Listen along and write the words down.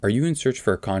Are you in search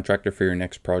for a contractor for your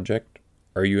next project?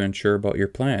 Are you unsure about your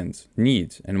plans,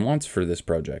 needs, and wants for this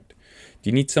project?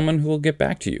 Do you need someone who will get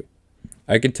back to you?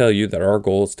 I can tell you that our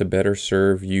goal is to better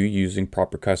serve you using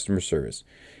proper customer service.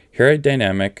 Here at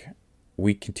Dynamic,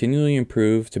 we continually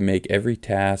improve to make every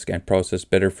task and process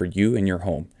better for you and your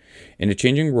home. In a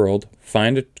changing world,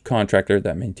 find a contractor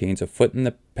that maintains a foot in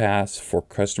the past for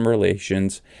customer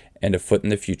relations and a foot in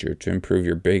the future to improve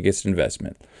your biggest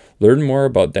investment. Learn more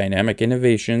about dynamic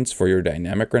innovations for your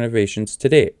dynamic renovations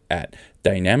today at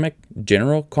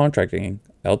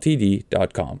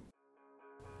dynamicgeneralcontractingltd.com.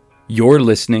 You're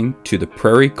listening to the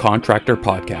Prairie Contractor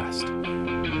Podcast.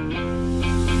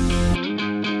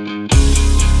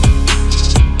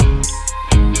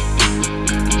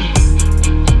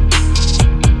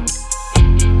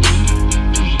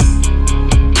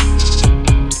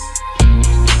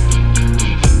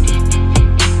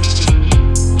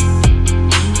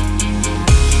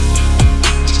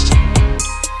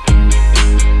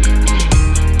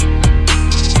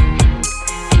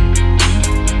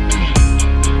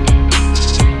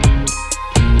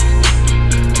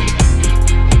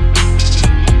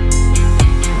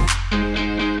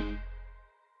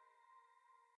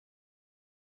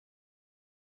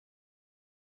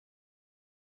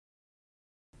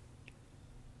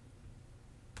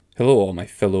 Hello, all my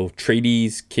fellow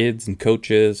tradies, kids, and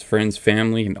coaches, friends,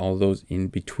 family, and all those in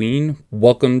between.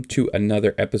 Welcome to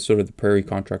another episode of the Prairie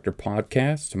Contractor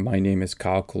Podcast. My name is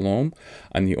Kyle Colomb.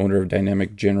 I'm the owner of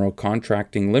Dynamic General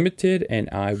Contracting Limited, and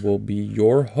I will be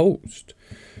your host.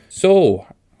 So,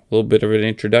 a little bit of an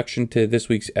introduction to this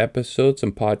week's episode,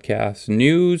 some podcast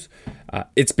news.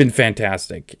 It's been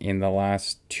fantastic. In the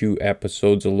last 2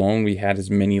 episodes alone, we had as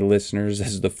many listeners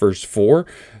as the first 4.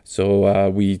 So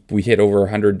we hit over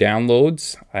 100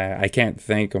 downloads. I can't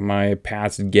thank my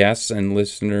past guests and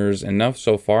listeners enough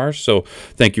so far. So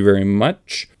thank you very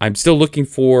much. I'm still looking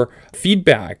for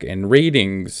feedback and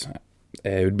ratings.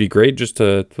 It would be great just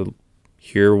to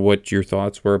hear what your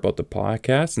thoughts were about the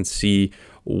podcast and see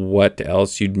what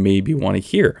else you'd maybe want to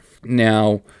hear.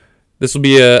 Now, this will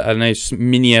be a nice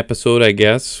mini episode, I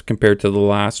guess, compared to the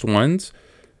last ones.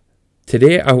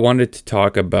 Today, I wanted to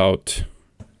talk about,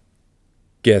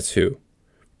 guess who?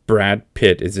 Brad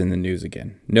Pitt is in the news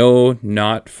again. No,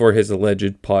 not for his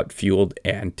alleged pot-fueled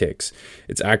antics.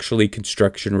 It's actually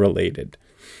construction related.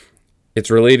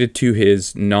 It's related to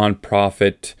his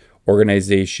nonprofit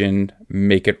organization,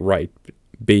 Make It Right,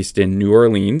 based in New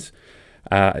Orleans.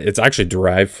 It's actually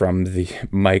derived from the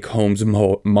Mike Holmes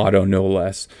motto, no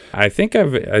less. I think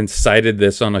I've cited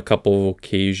this on a couple of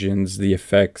occasions, the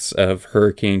effects of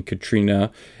Hurricane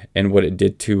Katrina and what it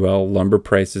did to lumber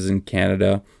prices in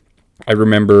Canada. I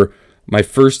remember my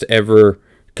first ever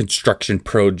construction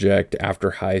project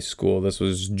after high school. This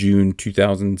was June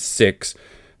 2006.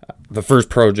 The first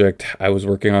project I was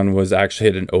working on was actually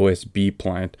at an OSB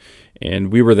plant,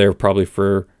 and we were there probably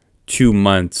for 2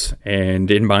 months,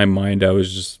 and in my mind I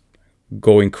was just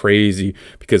going crazy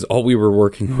because all we were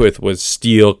working with was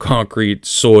steel, concrete,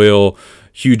 soil,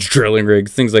 huge drilling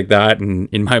rigs, things like that. And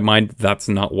in my mind, that's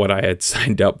not what I had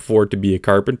signed up for to be a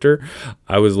carpenter.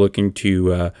 I was looking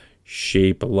to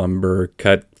shape lumber,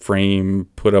 cut frame,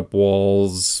 put up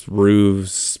walls,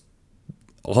 roofs,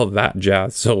 all of that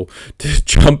jazz. So to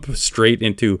jump straight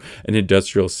into an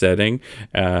industrial setting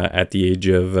at the age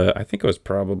of, I think I was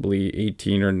probably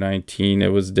 18 or 19, it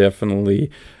was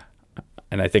definitely,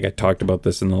 and I think I talked about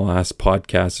this in the last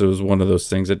podcast, it was one of those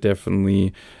things that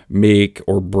definitely make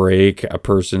or break a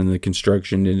person in the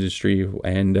construction industry.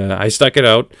 And I stuck it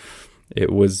out.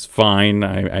 It was fine.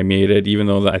 I made it, even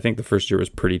though I think the first year was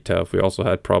pretty tough. We also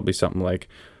had probably something like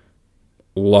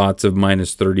lots of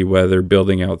minus 30 weather,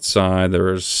 building outside. There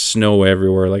was snow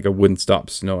everywhere, like it wouldn't stop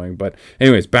snowing. But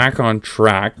anyways, back on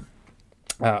track.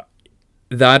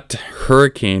 That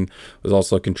hurricane was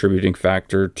also a contributing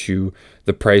factor to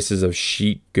the prices of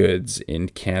sheet goods in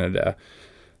Canada.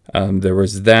 There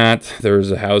was that. There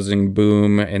was a housing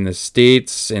boom in the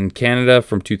States and Canada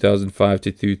from 2005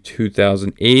 to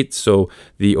 2008. So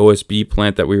the OSB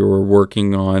plant that we were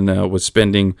working on was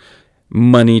spending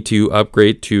money to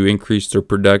upgrade to increase their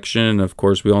production. And of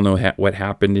course, we all know what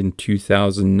happened in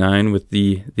 2009 with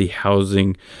the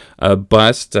housing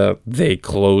bust. They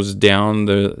closed down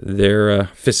their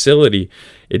facility.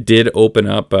 It did open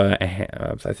up,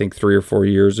 I think 3 or 4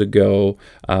 years ago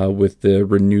with the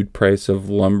renewed price of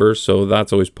lumber. So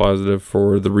that's always positive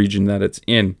for the region that it's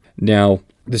in. Now,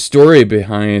 the story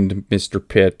behind Mr.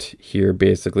 Pitt here,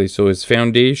 basically, so his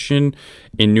foundation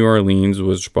in New Orleans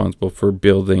was responsible for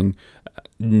building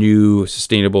new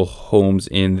sustainable homes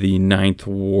in the 9th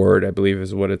Ward, I believe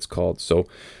is what it's called. So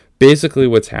basically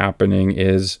what's happening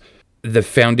is The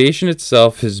foundation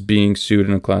itself is being sued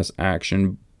in a class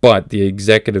action, but the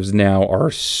executives now are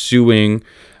suing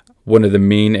one of the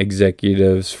main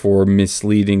executives for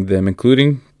misleading them,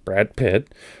 including Brad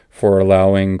Pitt, for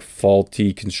allowing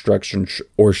faulty construction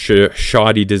or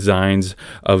shoddy designs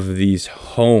of these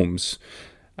homes.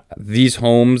 These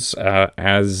homes,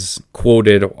 as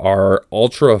quoted, are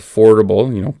ultra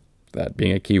affordable, that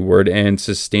being a key word, and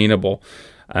sustainable.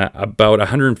 About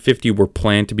 150 were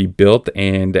planned to be built,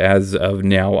 and as of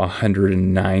now,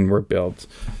 109 were built.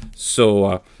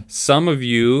 So some of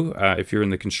you, if you're in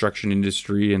the construction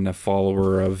industry and a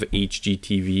follower of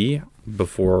HGTV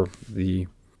before the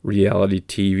reality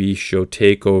TV show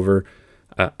takeover,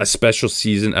 a special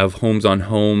season of Homes on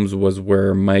Homes was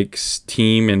where Mike's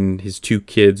team and his two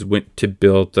kids went to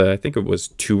build, I think it was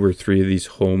 2 or 3 of these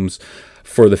homes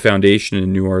for the foundation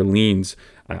in New Orleans.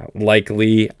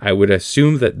 Likely, I would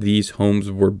assume that these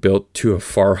homes were built to a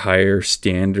far higher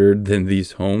standard than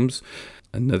these homes.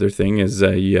 Another thing is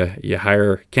you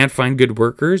can't find good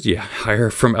workers, you hire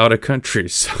from out of country.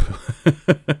 So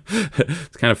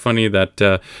it's kind of funny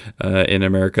that in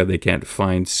America they can't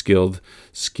find skilled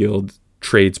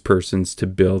tradespersons to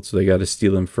build, so they got to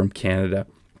steal them from Canada.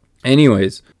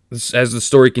 Anyways, as the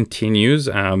story continues,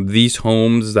 these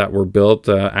homes that were built,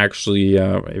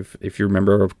 if you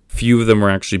remember, a few of them were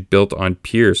actually built on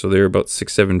piers, so they were about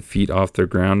 6-7 feet off the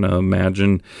ground. Now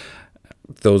imagine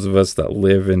those of us that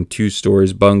live in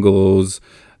 2-stories bungalows,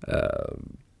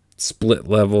 split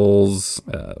levels,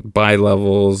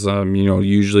 bi-levels.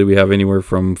 Usually we have anywhere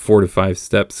from 4 to 5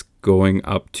 steps going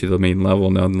up to the main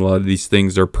level. Now, a lot of these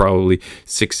things are probably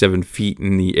 6-7 feet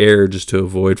in the air just to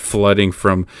avoid flooding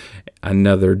from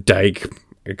another dike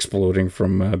exploding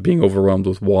from being overwhelmed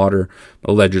with water.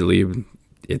 Allegedly,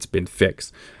 it's been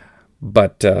fixed.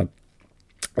 But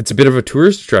it's a bit of a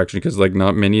tourist attraction because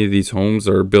not many of these homes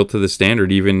are built to the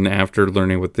standard, even after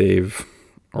learning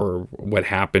what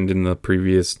happened in the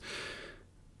previous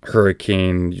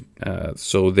hurricane.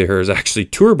 So there's actually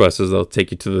tour buses that'll take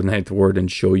you to the Ninth Ward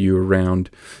and show you around.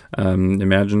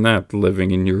 Imagine that, living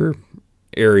in your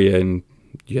area and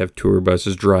you have tour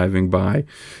buses driving by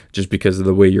just because of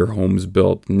the way your home's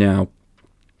built. Now,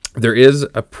 there is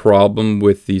a problem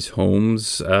with these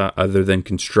homes other than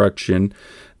construction.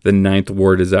 The Ninth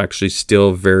Ward is actually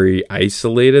still very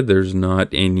isolated. There's not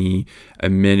any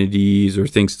amenities or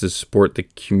things to support the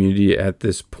community at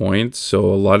this point. So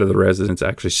a lot of the residents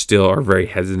actually still are very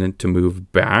hesitant to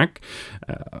move back.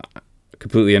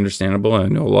 Completely understandable. I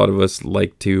know a lot of us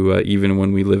like to, even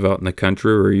when we live out in the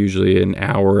country, we're usually an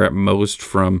hour at most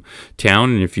from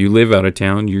town. And if you live out of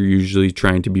town, you're usually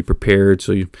trying to be prepared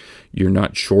so you're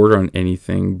not short on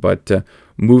anything. But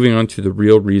moving on to the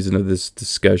real reason of this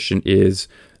discussion is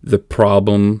the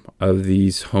problem of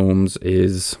these homes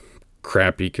is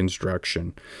crappy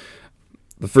construction.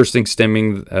 The first thing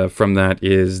stemming from that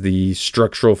is the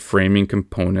structural framing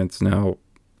components. Now,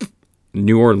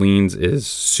 New Orleans is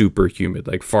super humid,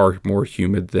 far more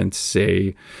humid than,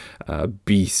 say,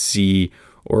 BC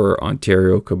or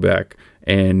Ontario, Quebec.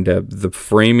 And the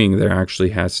framing there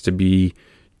actually has to be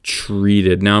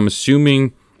treated. Now, I'm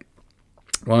assuming,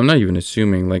 well, I'm not even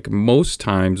assuming, most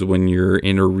times when you're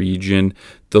in a region,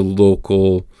 the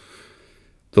local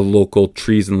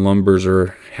trees and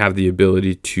lumbers have the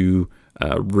ability to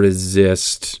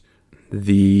resist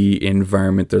the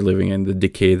environment they're living in, the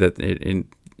decay that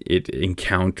it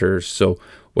encounters. So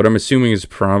what I'm assuming is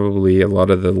probably a lot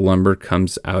of the lumber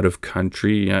comes out of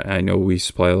country. I know we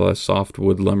supply a lot of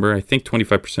softwood lumber. I think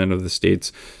 25% of the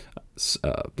state's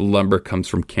lumber comes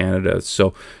from Canada.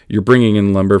 So you're bringing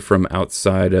in lumber from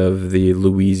outside of the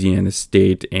Louisiana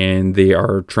state, and they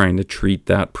are trying to treat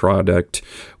that product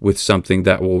with something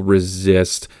that will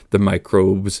resist the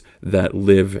microbes that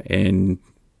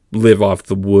live off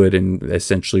the wood and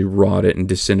essentially rot it and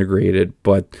disintegrate it.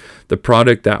 But the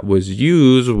product that was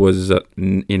used was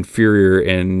inferior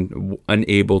and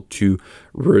unable to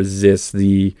resist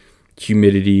the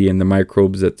humidity and the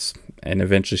microbes and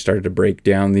eventually started to break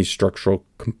down these structural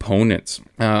components.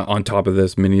 On top of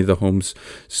this, many of the homes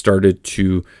started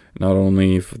to, not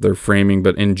only their framing,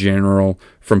 but in general,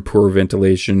 from poor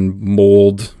ventilation,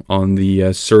 mold on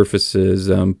the surfaces,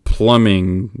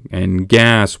 plumbing and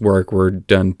gas work were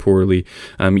done poorly.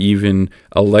 Even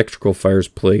electrical fires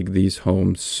plague these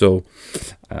homes. So,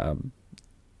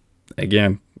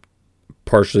 again,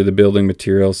 partially the building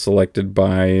materials selected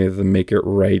by the Make It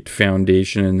Right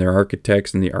Foundation and their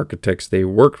architects and the architects they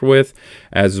worked with,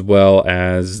 as well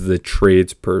as the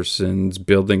tradespersons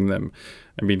building them.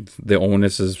 I mean, the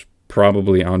onus is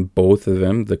probably on both of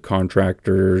them. The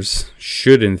contractors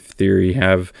should, in theory,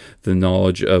 have the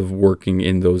knowledge of working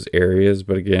in those areas.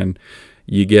 But again,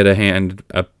 you get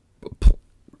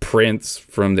prints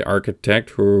from the architect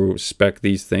who spec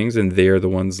these things, and they're the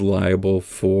ones liable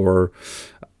for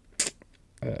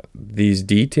these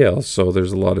details. So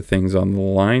there's a lot of things on the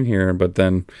line here, but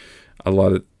then a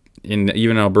lot of, in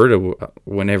even Alberta,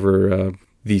 whenever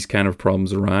these kind of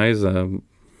problems arise,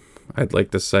 I'd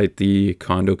like to cite the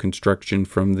condo construction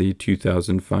from the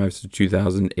 2005 to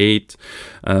 2008.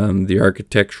 The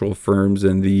architectural firms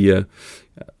and the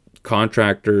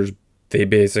contractors, they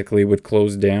basically would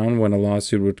close down when a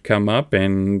lawsuit would come up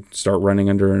and start running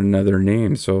under another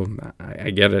name. So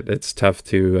I get it. It's tough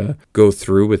to go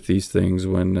through with these things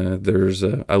when there's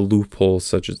a loophole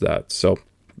such as that. So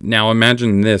now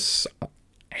imagine this.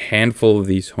 Handful of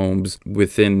these homes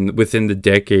within the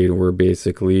decade were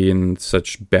basically in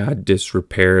such bad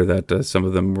disrepair that some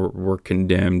of them were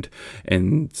condemned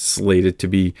and slated to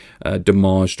be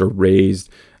demolished or razed.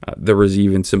 There was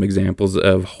even some examples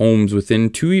of homes within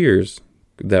 2 years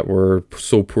that were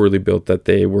so poorly built that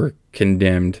they were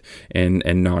condemned and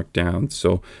knocked down.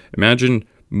 So imagine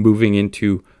moving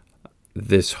into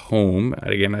this home.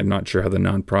 Again, I'm not sure how the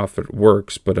nonprofit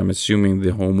works, but I'm assuming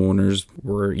the homeowners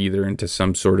were either into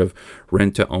some sort of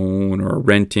rent to own or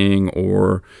renting,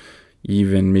 or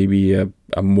even maybe a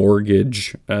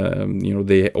mortgage.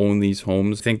 They own these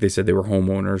homes. I think they said they were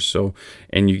homeowners. So,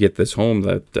 and you get this home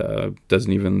that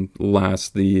doesn't even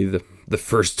last the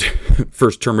first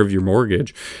term of your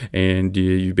mortgage, and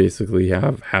you basically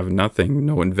have nothing,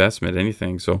 no investment,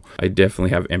 anything. So I definitely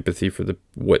have empathy for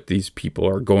what these people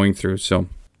are going through. So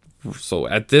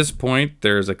at this point,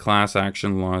 there's a class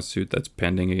action lawsuit that's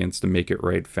pending against the Make It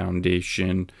Right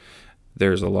Foundation.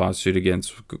 There's a lawsuit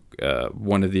against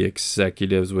one of the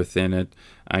executives within it.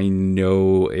 I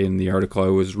know in the article I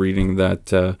was reading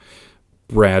that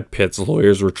Brad Pitt's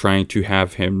lawyers were trying to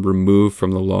have him removed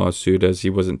from the lawsuit as he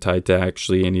wasn't tied to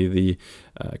actually any of the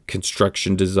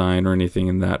construction design or anything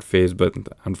in that phase. But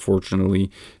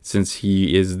unfortunately, since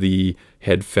he is the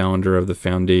head founder of the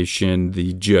foundation,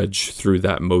 the judge threw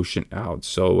that motion out.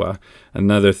 So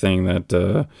another thing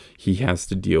that he has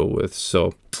to deal with.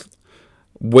 So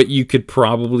what you could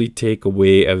probably take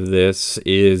away of this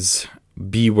is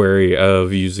be wary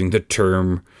of using the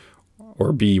term,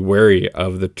 or be wary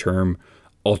of the term,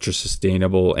 ultra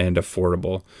sustainable and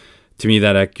affordable. To me,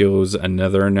 that echoes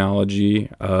another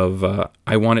analogy of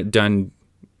I want it done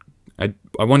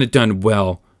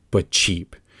well but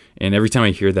cheap. And every time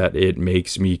I hear that, it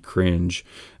makes me cringe,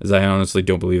 as I honestly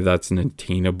don't believe that's an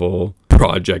attainable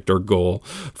project or goal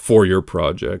for your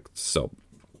project. So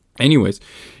anyways,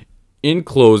 in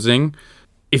closing,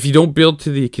 if you don't build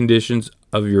to the conditions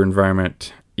of your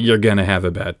environment, you're gonna have a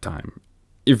bad time.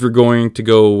 If you're going to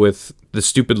go with the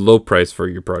stupid low price for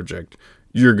your project,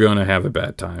 you're going to have a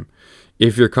bad time.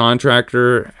 If your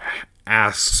contractor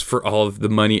asks for all of the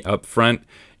money up front,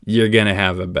 you're going to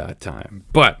have a bad time.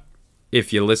 But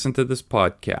if you listen to this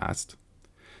podcast,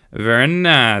 very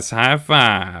nice, high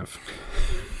five.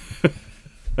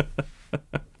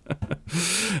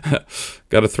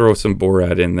 Got to throw some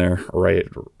Borat in there, right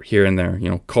here and there,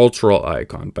 cultural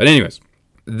icon. But anyways,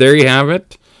 there you have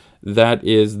it. That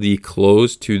is the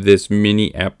close to this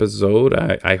mini episode.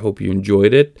 I hope you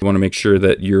enjoyed it. I want to make sure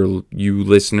that you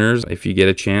listeners, if you get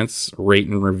a chance, rate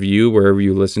and review wherever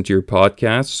you listen to your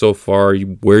podcast. So far,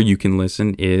 where you can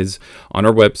listen is on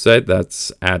our website.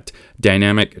 That's at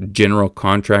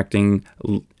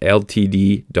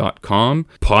dynamicgeneralcontractingltd.com,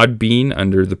 Podbean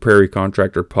under the Prairie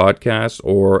Contractor Podcast,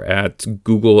 or at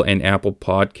Google and Apple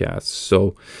Podcasts.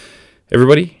 So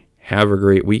everybody, have a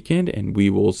great weekend, and we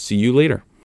will see you later.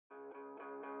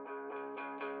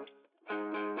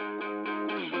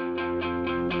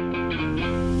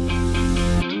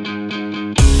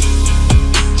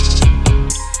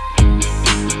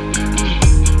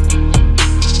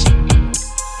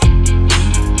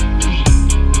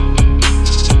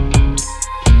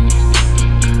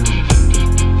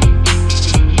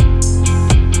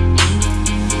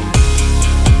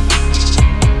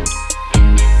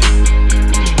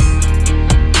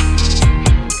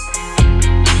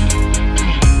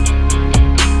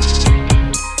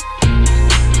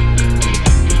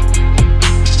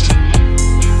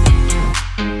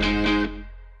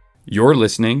 You're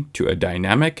listening to a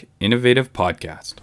dynamic, innovative podcast.